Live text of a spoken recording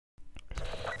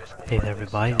Hey there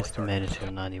everybody, it's the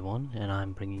Man291 and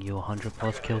I'm bringing you a 100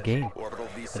 plus kill game.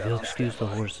 If you'll excuse the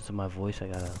hoarseness of my voice, I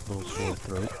got a little sore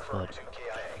throat, but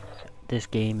this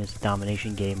game is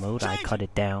domination game mode. I cut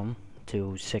it down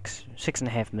to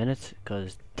 6.5 minutes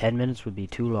because 10 minutes would be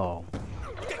too long.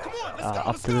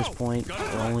 Up to this point,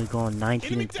 we're only going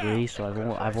 19-3,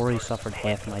 so I've already suffered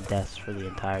half my deaths for the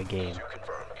entire game.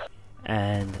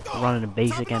 And running a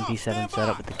basic MP7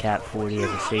 setup with the Cat 40 as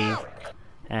a save.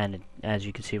 And as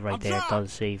you can see right there, it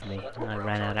does save me. I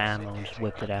ran out of ammo and just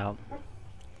whipped it out,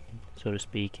 so to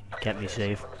speak. Kept me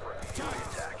safe.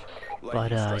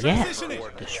 But yeah,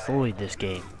 destroyed this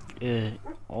game.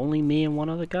 Only me and one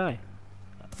other guy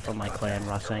from my clan,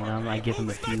 Rasengan. I give him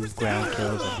a few ground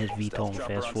kills and his VTOL and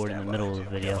fast forward in the middle of the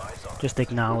video. Just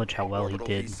acknowledge how well he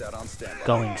did,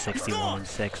 going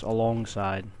 61-6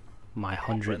 alongside my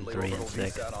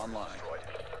 103-6.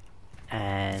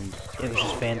 And it was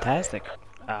just fantastic.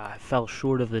 I fell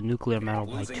short of the nuclear medal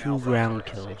by 2 ground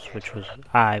kills, which was,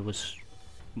 I was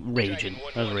raging,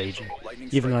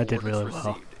 even though I did really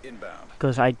well.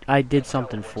 Because I did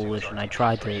something foolish, and I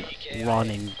tried to run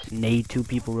and nade 2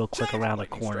 people real quick around the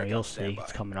corner. You'll see,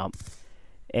 it's coming up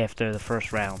after the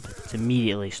first round. It's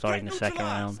immediately starting the second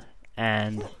round,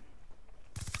 and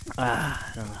I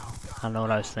don't know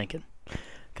what I was thinking.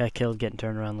 Got killed getting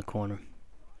turned around the corner.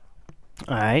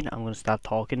 Alright, I'm going to stop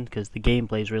talking because the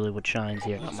gameplay is really what shines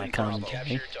here, not my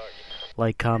commentary.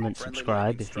 Like, comment,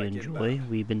 subscribe if you enjoy.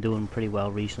 We've been doing pretty well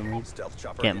recently,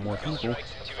 getting more people.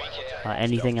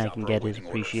 Anything I can get is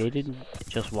appreciated.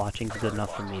 Just watching's good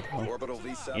enough for me though,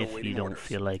 if you don't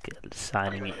feel like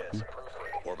signing in.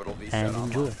 And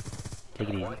enjoy. Take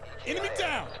it easy. Enemy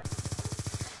down!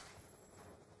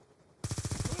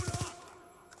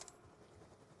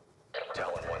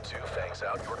 Talon 1-2, fangs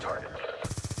out your target.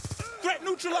 Threat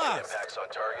neutralized! Impacts on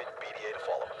target, BDA to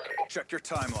follow. Check your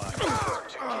timeline.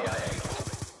 2 KIA.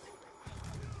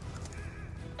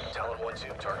 Talon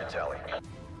 1-2, target tally.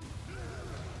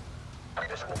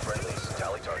 Visual friendlies,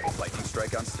 tally target. Lightning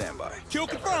strike on standby. Kill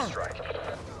confirmed! Strike.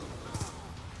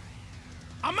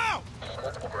 I'm out!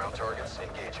 Multiple ground targets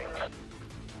engaging.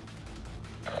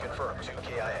 Confirmed, 2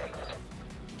 KIA.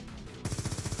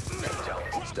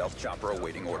 Talon, stealth chopper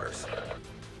awaiting orders.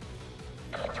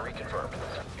 3 confirmed.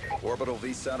 Orbital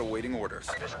VSAT awaiting orders.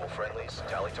 Visual friendlies,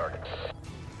 tally target.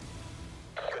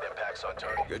 Good impacts on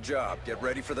target. Good job. Get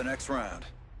ready for the next round.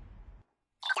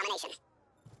 Domination.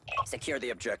 Secure the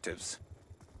objectives.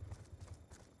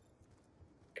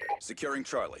 Securing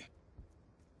Charlie.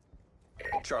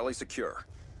 Charlie secure.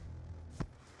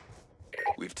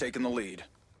 We've taken the lead.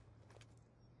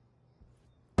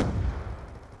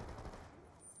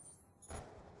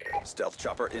 Stealth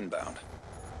chopper inbound.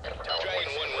 Dragon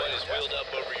 1-1 is wheeled up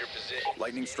over your position.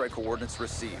 Lightning strike coordinates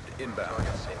received. Inbound.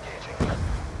 Engaging.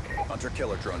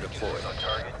 Hunter-killer drone deployed. On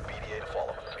target. BDA to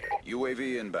follow.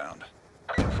 UAV inbound.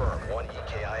 Confirm. 1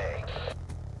 EKIA.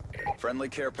 Friendly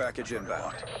care package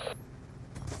inbound.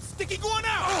 Sticky going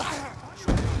out!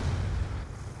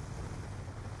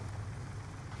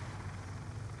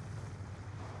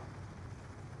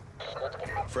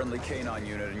 Friendly canine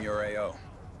unit in your AO.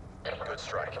 Good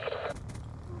strike.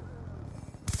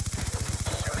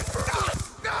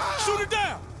 Shoot it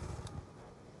down!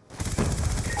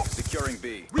 Securing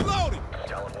B. Reloading!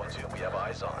 Talon 1-2, we have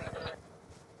eyes on.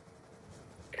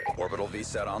 Orbital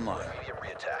VSAT online. Immediate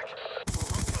reattack.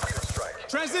 Good strike.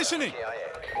 Transitioning!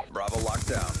 KIA. Bravo locked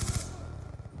down.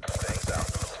 Fangs out.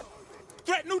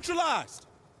 Threat neutralized!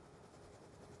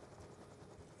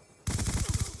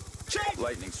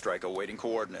 Lightning strike awaiting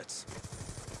coordinates.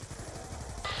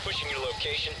 Pushing your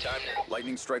location, time now.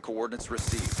 Lightning strike coordinates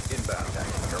received. Inbound.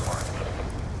 Attacking your mark.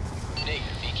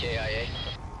 Negative BKIA.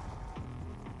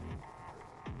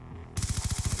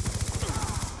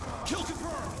 Kill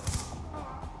confirmed!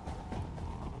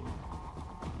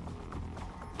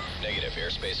 Negative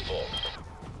airspace full.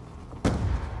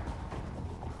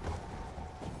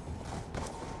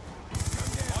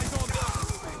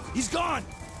 He's gone!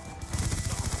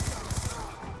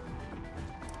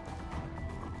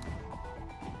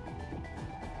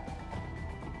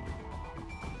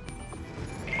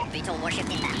 VTOL warship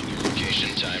inbound.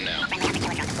 Location, time now. Friendly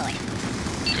hunter-killer drone deployed.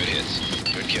 Good hits.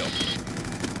 Good kill.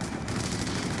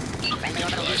 Friendly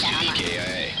orbital Neutralized VSAT 2 online.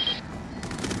 EKIA.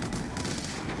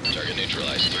 Target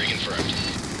neutralized. 3 confirmed.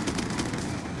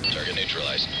 Target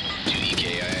neutralized. 2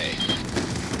 EKIA.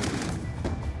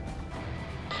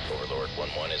 Overlord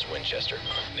 1-1 is Winchester.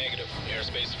 Negative.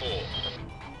 Airspace full.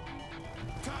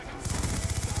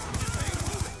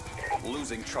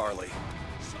 Losing Charlie.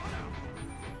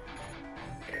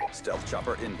 Stealth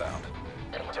chopper inbound.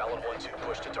 Talon 1-2,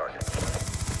 push to target.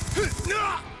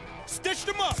 Stitched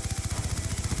him up.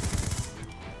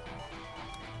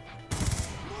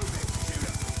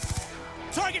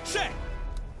 Target check.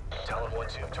 Talon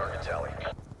 1-2, target tally.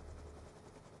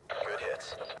 Good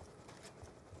hits.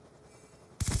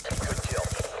 Good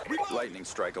kill. Lightning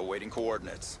strike awaiting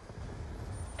coordinates.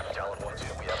 Talon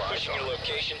 1-2, we have eyes Pushing your on.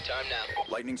 location. Time now.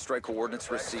 Lightning strike coordinates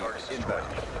received. Inbound.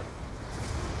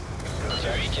 2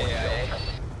 EKIA.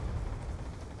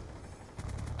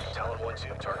 Talon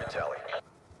 1-2, target tally.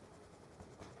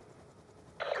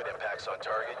 Good impacts on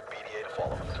target. BDA to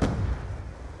follow.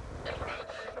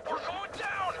 We're going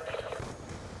down!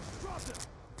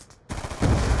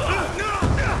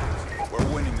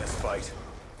 We're winning this fight.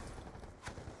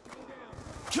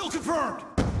 Kill confirmed.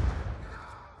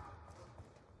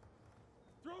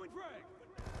 Throwing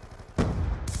frag.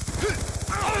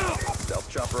 Stealth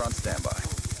chopper on standby.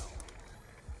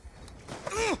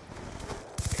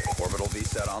 Orbital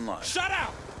VSAT online. Shut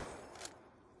out.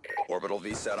 Orbital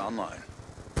VSAT online.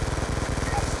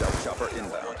 Stealth chopper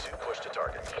inbound. Push to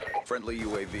target. Friendly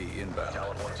UAV inbound.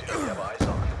 Talon 1-2, we have eyes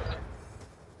on.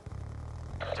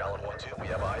 Talon 1-2, we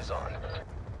have eyes on.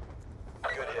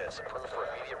 Good hits. Approved for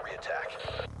immediate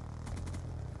reattack.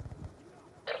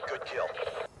 Good kill.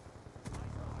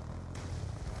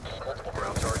 Multiple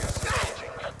ground targets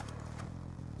engaging.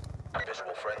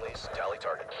 Visual friendlies. Tally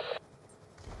target.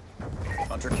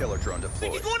 Hunter-killer drone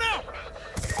Think deployed. you're going out.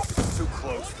 Too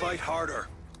close. Fight harder.